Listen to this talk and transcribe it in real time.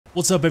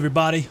What's up,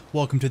 everybody?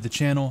 Welcome to the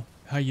channel.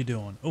 How you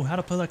doing? Oh, how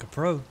to play like a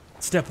pro.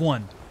 Step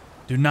 1.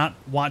 Do not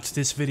watch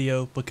this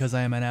video because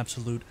I am an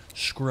absolute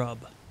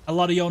scrub. A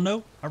lot of y'all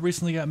know I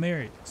recently got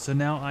married, so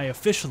now I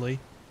officially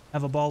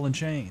have a ball and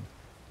chain.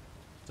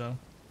 So,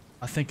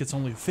 I think it's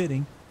only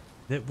fitting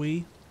that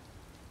we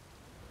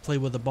play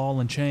with a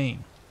ball and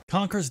chain.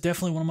 Conqueror is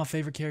definitely one of my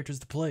favorite characters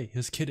to play.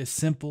 His kit is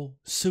simple,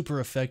 super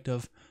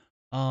effective.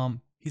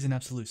 He's an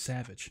absolute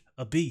savage,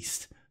 a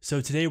beast. So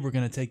today we're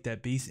going to take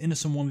that beast into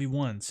some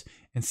 1v1s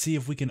and see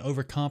if we can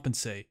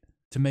overcompensate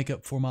to make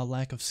up for my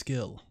lack of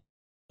skill.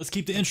 Let's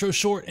keep the intro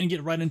short and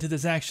get right into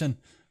this action.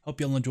 Hope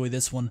y'all enjoy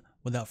this one.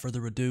 Without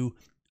further ado,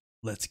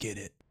 let's get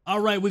it.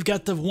 Alright, we've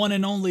got the one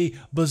and only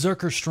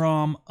Berserker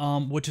Strom,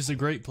 which is a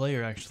great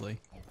player actually.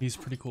 He's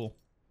pretty cool.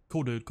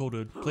 Cool dude, cool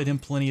dude. Played him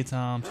plenty of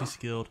times, he's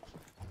skilled.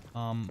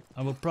 I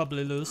will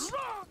probably lose.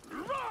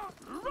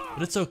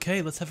 But it's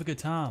okay, let's have a good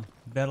time.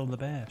 Battle of the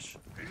Bash.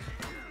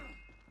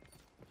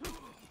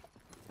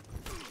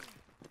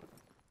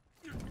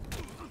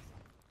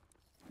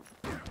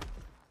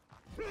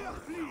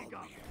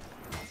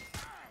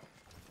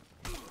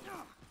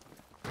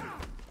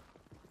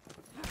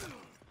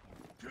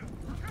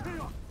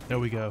 There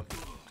we go.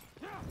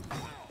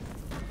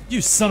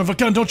 You son of a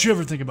gun, don't you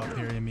ever think about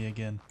parrying me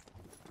again.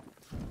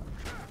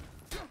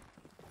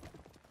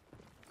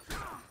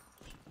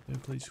 Yeah,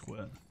 please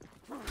quit.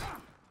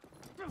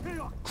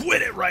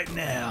 Quit it right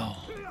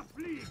now!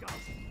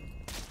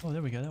 Oh,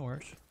 there we go, that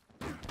works.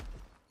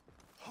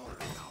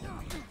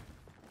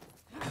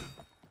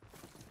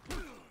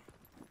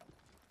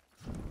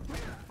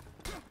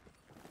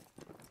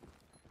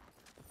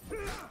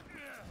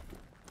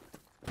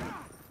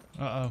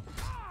 Uh-oh.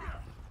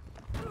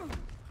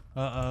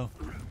 Uh-oh.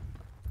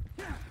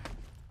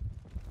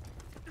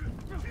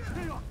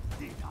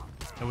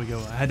 There we go.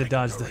 I had to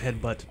dodge the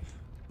headbutt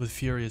with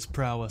furious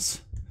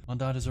prowess. My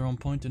dodges are on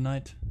point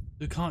tonight.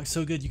 Dude, Conk's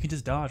so good, you can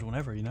just dodge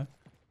whenever, you know?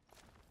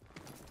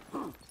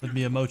 Let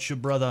me emote you,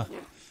 brother.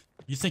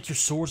 You think your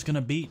sword's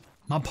gonna beat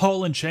my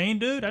ball and chain,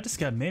 dude? I just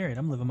got married.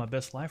 I'm living my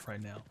best life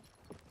right now.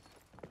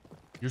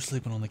 You're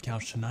sleeping on the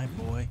couch tonight,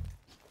 boy.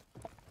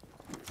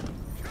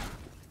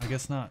 I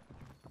guess not.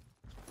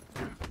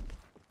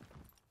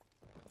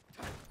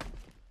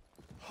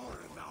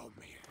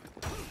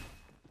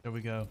 There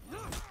we go.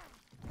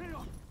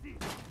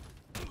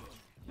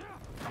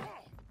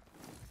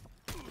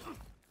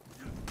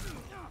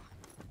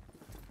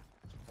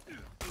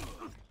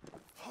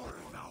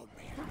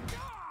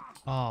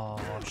 Oh,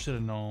 should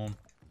have known.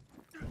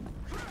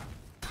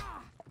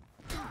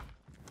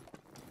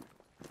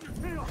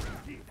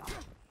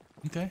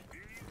 Okay.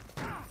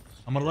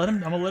 I'm gonna let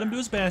him do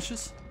his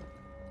bashes.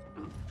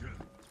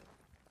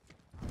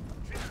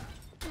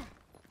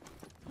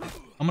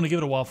 I'm gonna give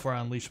it a while before I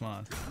unleash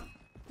mine.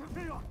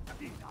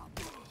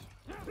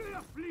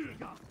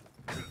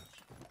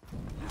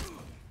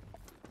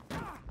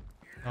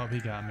 Oh, he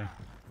got me.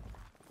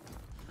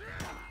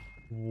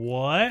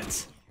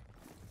 What?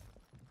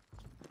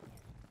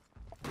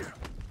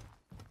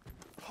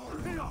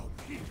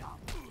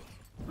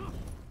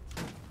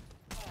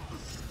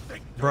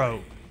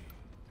 Bro.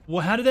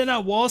 Well, how did that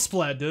not wall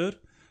splat, dude?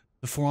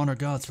 The For Honor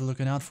gods are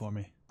looking out for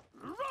me.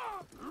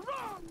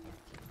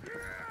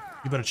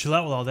 You better chill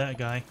out with all that,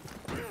 guy.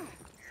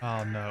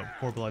 Oh no,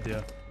 horrible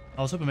idea.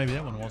 I was hoping maybe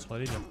that one wall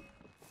splat either.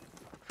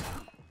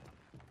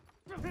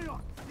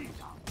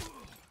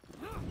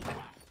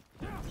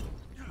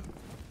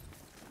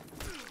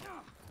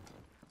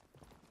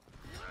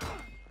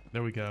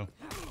 There we go.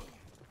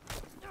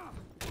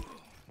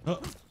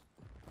 Oh.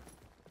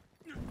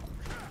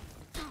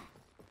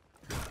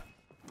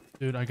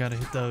 Dude, I gotta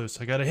hit those.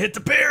 I gotta hit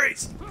the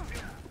parries!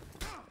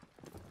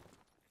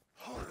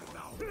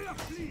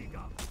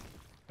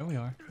 There we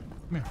are.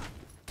 Come here.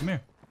 Come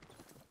here.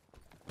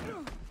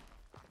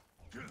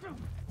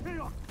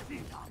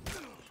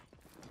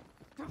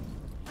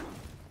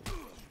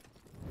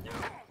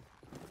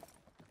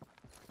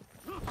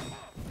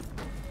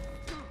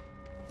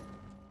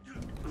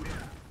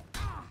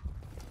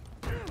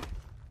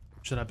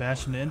 Should I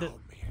bash him to end it?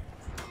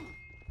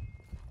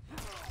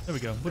 There we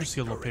go. We'll just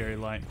get a little parry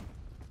light.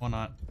 Why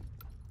not?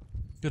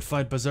 Good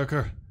fight,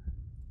 Berserker.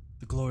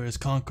 The glorious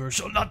Conqueror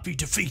shall not be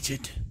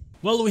defeated.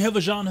 Well, we have a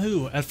Zhan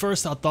Hu. At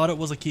first, I thought it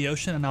was a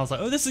Kyoshin, and I was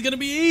like, oh, this is gonna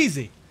be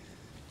easy.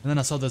 And then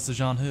I saw this is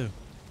Zhan Hu.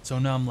 So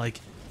now I'm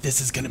like,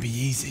 this is gonna be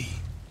easy.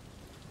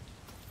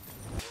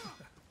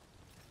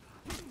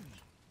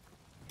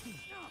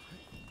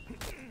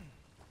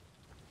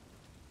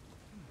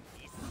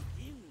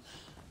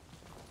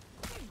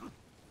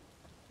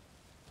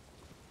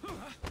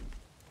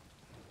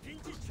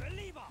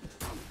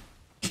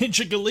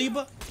 Kincha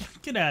Galiba?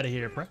 Get out of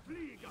here, bro.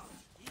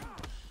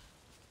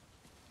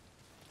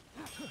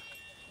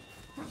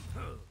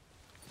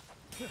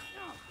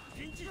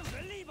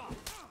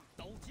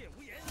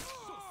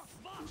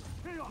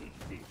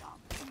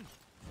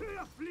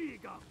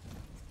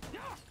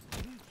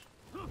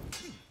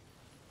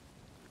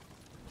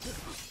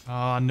 Oh,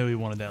 I knew he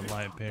wanted that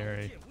light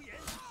parry.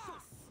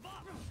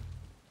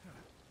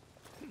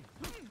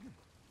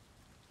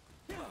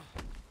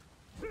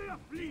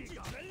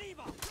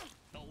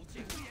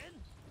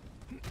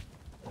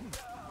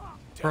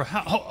 Bro,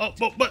 how?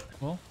 But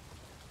well.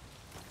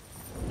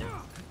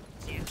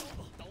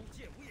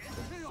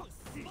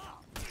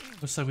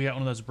 Looks like we got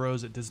one of those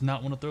bros that does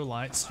not want to throw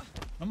lights.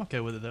 I'm okay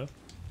with it though.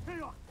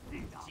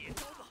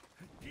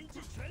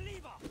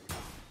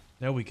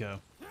 There we go.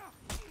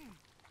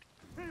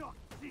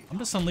 I'm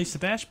just unleashed the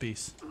bash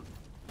piece.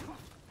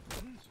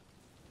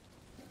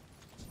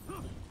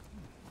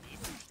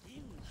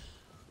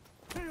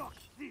 There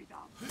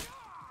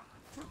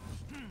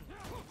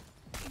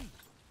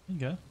you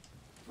go.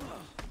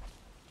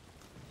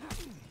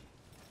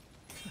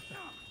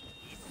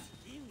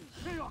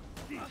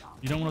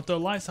 You don't want to throw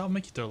lights? I'll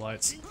make you throw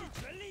lights.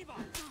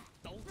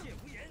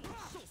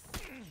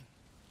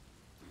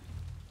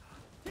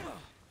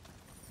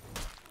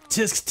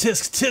 Tisk,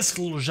 tisk, tisk,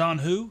 little Jean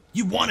Hu.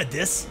 You wanted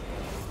this.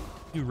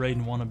 You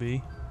Raiden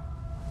wannabe.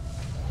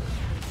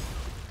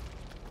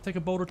 Take a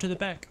boulder to the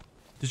back.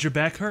 Does your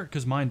back hurt?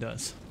 Because mine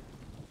does.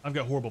 I've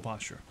got horrible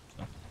posture.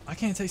 So. I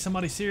can't take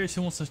somebody serious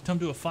who wants to come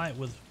to a fight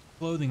with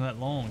clothing that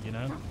long, you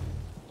know?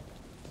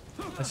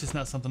 That's just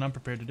not something I'm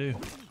prepared to do.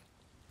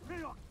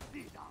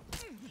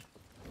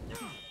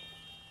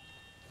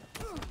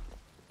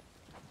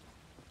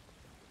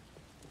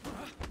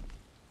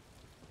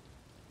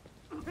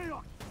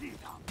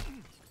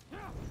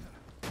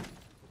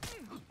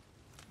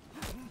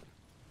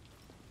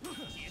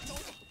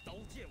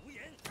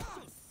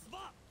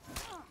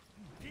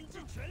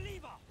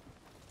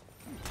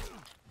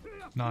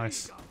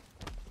 Nice.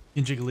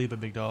 Injigaliba,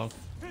 big dog.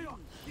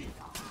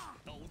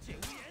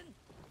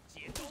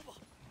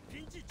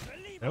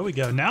 There we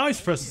go. Now he's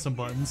pressing some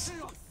buttons.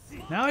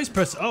 Now he's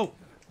pressing. Oh!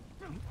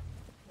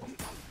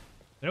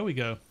 There we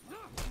go.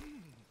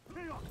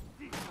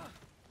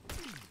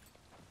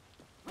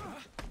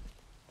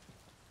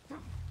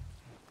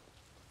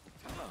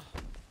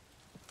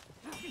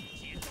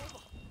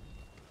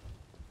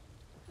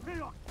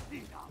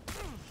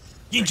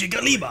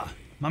 Injigaliba!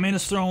 My man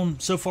has thrown,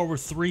 so far we're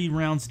 3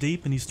 rounds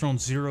deep and he's thrown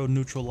 0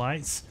 neutral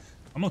lights.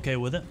 I'm okay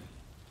with it.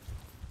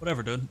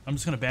 Whatever, dude. I'm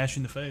just gonna bash you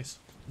in the face.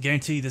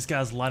 Guarantee this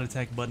guy's light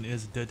attack button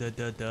is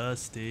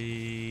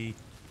dusty.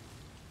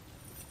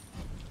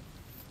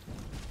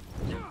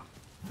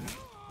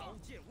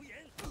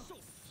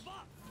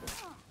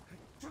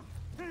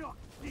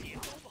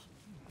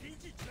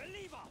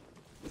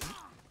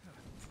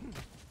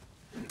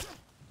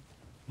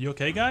 You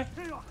okay, guy?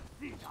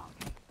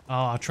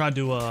 Oh, I tried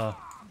to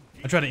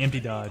empty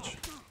dodge.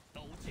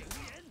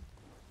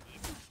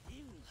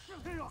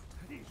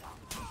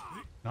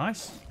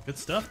 Nice. Good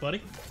stuff,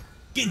 buddy.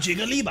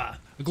 Ginjigaliba!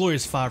 A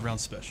glorious 5-round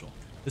special.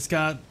 This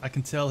guy, I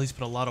can tell he's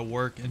put a lot of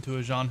work into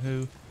a Jean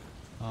Hu.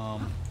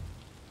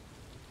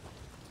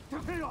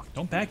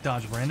 Don't back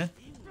dodge, Brandon.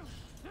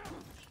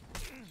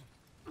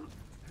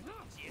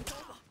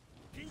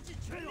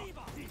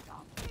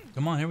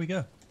 Come on, here we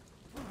go.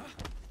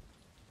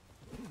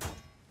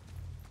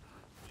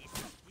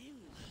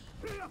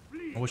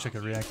 I wish I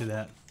could react to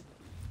that.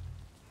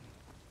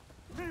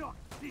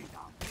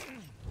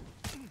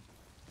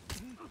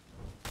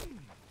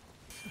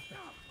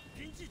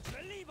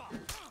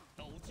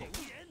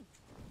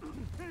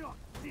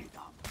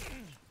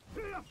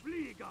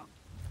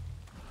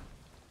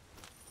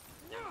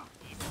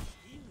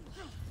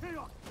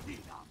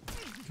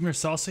 Come here,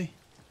 Saucy.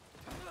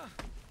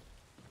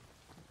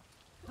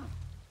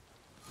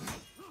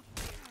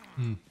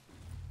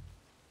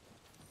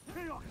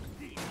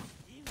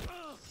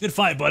 Good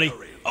fight, buddy.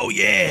 Oh,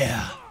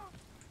 yeah!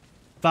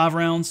 5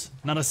 rounds,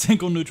 not a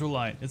single neutral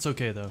light. It's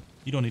okay, though.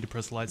 You don't need to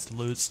press lights to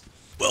lose.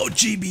 Well,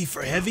 GB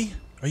for heavy.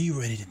 Are you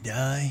ready to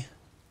die?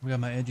 We got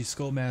my edgy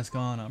skull mask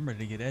on. I'm ready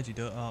to get edgy,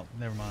 dude. Oh,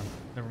 never mind.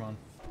 Never mind.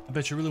 I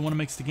bet you really want to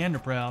make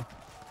Stagander proud.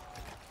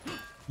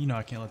 You know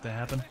I can't let that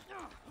happen.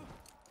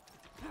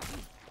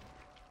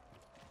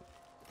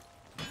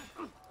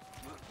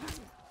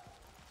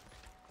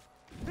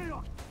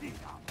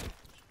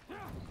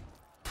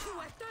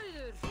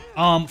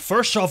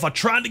 First off, I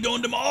tried to go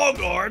into my all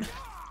guard.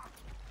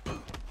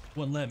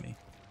 Wouldn't let me.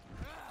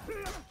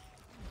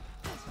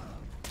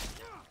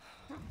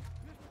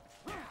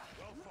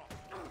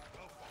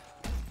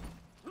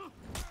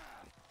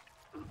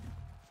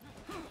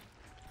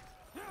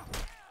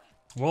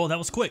 Whoa, that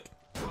was quick.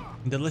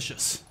 And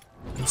delicious.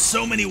 In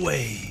so many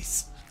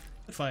ways.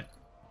 Good fight.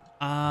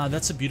 Ah,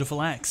 that's a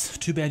beautiful axe.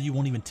 Too bad you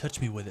won't even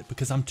touch me with it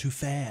because I'm too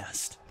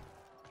fast.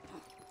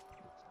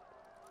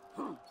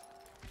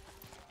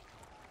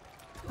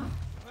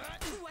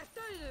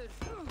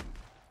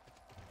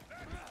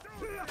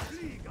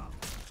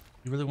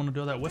 You really want to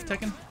do that whiff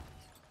Tekken?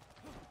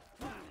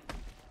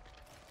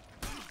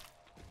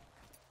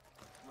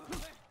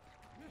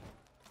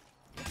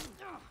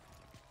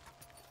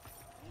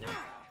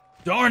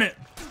 Darn it!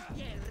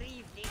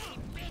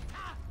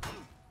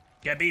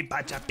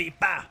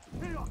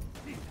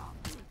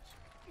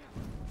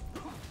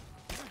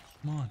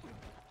 Come on.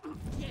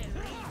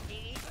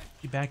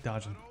 Keep back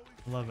dodging.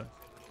 I love it.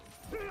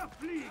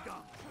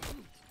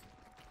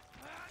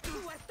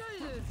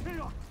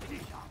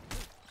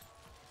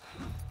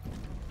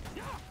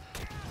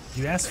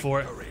 You asked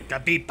for it.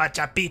 Kapipa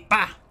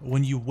chapipa.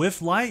 When you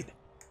whiff light,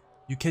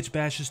 you catch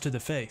bashes to the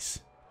face.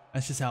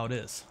 That's just how it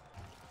is.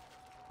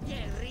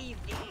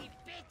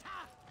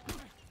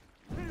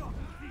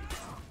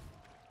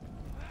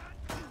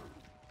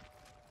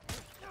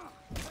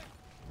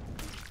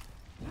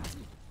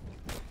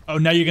 Oh,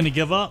 now you're gonna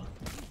give up?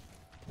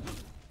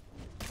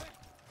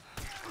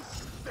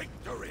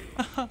 Victory.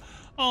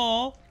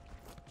 Oh.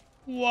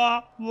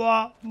 Wah,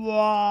 wah,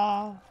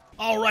 wah.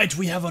 All right,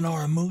 we have an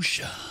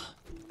Aramusha.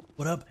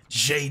 What up,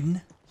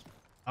 Jaden?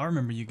 I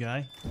remember you,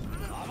 guy.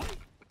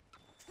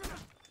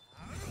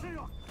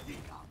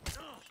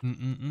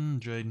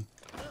 Jaden.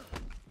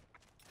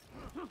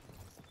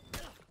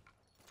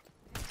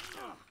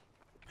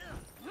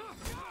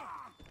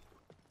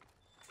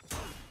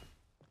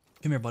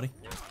 Come here, buddy.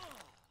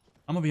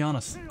 I'm gonna be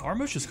honest.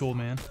 Aramusha's cool,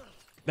 man.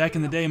 Back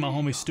in the day, my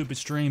homie Stupid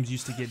Streams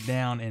used to get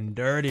down and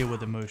dirty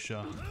with the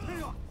Musha.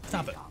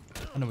 Stop it.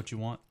 I know what you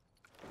want.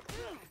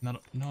 No,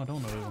 I don't know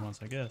what he wants,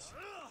 I guess.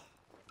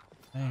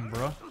 Dang,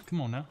 bro. Come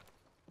on now.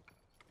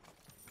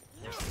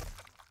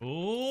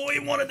 Oh, he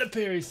wanted to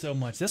parry so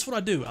much. That's what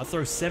I do. I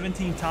throw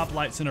 17 top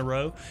lights in a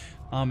row,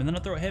 and then I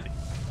throw it heavy.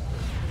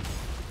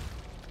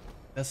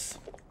 That's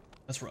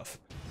rough.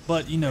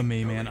 But you know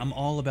me, man. I'm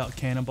all about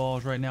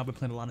cannonballs right now. I've been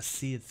playing a lot of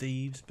Sea of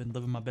Thieves. Been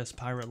living my best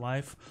pirate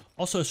life.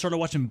 Also, started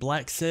watching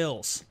Black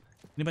Sails.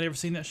 Anybody ever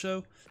seen that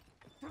show?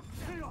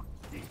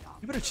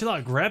 You better chill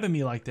out grabbing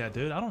me like that,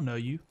 dude. I don't know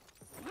you.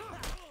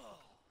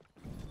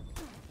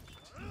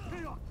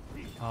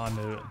 Oh, I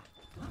knew it.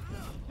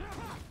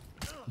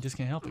 You just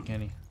can't help it,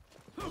 can he?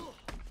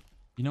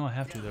 You know I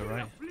have to, though,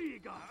 right?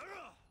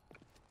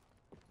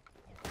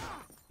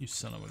 You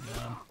son of a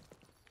gun.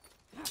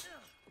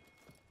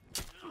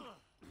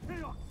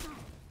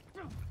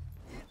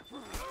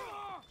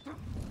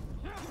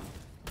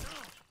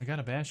 I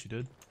gotta bash you,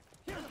 dude.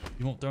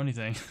 You won't throw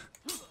anything.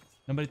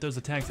 Nobody throws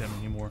attacks at me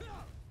anymore.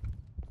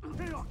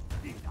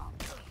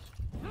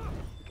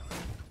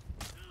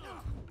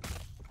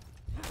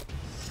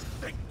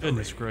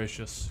 Goodness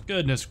gracious.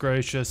 Goodness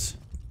gracious.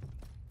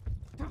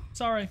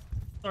 Sorry.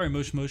 Sorry,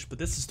 Moosh Moosh, but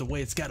this is the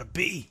way it's gotta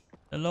be.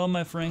 Hello,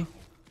 my friend.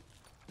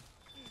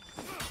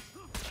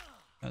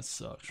 That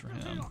sucks for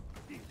him.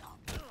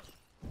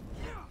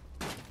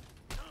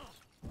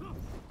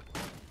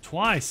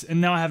 Twice, and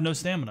now I have no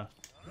stamina.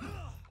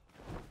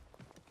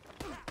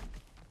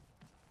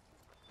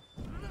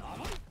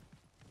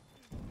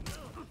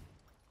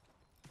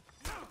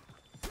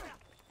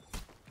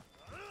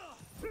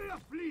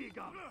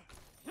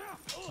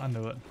 I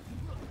knew it.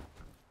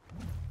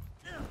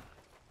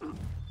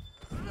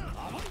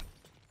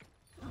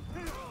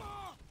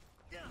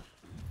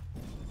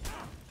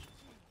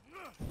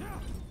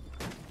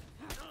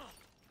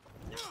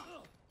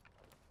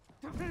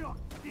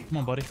 Come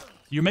on, buddy.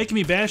 You're making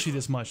me bash you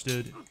this much,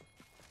 dude.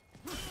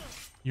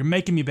 You're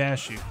making me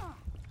bash you.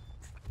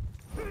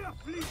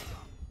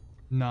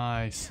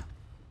 Nice.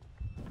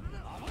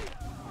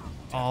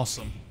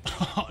 Awesome.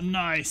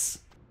 Nice.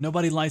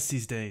 Nobody lights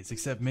these days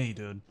except me,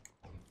 dude.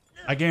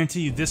 I guarantee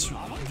you, this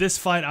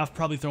fight, I've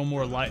probably thrown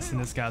more lights than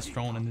this guy's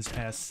thrown in his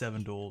past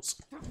 7 duels.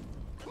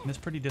 And it's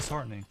pretty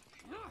disheartening.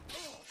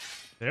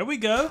 There we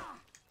go.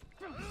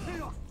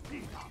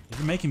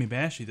 You're making me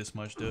bash you this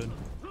much, dude.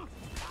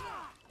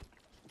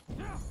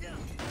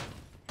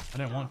 I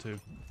didn't want to.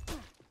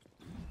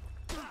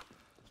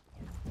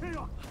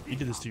 You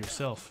did this to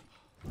yourself.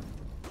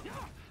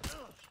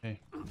 Hey.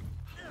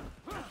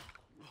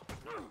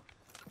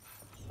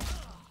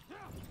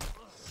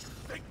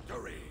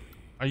 Victory.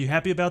 Are you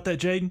happy about that,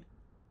 Jaden?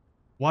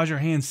 Why's your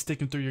hand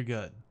sticking through your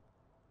gut?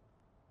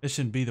 It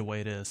shouldn't be the way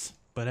it is,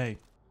 but hey.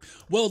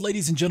 Well,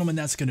 ladies and gentlemen,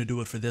 that's going to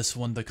do it for this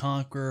one. The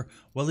Conqueror,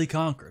 well, he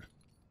conquered.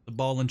 The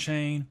Ball and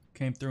Chain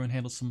came through and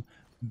handled some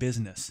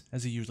business,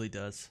 as he usually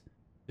does.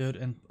 Dude,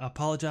 and I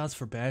apologize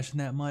for bashing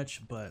that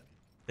much, but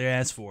they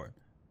asked for it.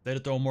 They'd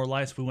have thrown more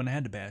lights, we wouldn't have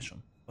had to bash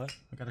them. But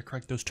I gotta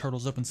crack those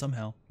turtles open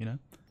somehow, you know?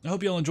 I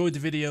hope y'all enjoyed the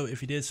video.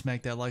 If you did,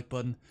 smack that like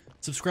button.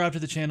 Subscribe to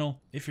the channel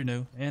if you're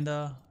new. And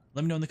let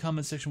me know in the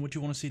comment section what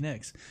you want to see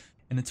next.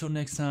 And until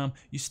next time,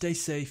 you stay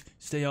safe,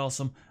 stay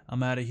awesome.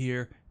 I'm out of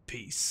here.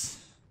 Peace.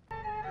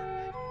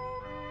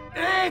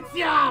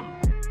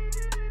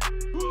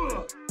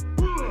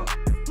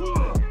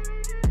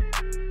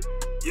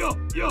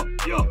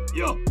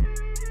 Yo.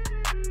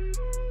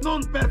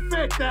 Non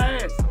perfecta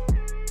es.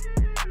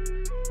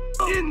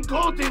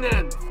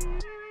 Incontinent.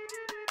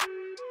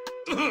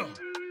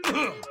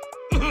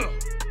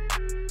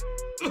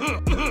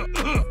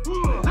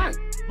 Hey,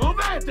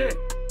 movete.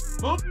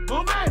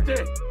 Movete.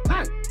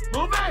 Hey,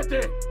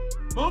 movete.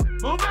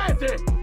 Movete.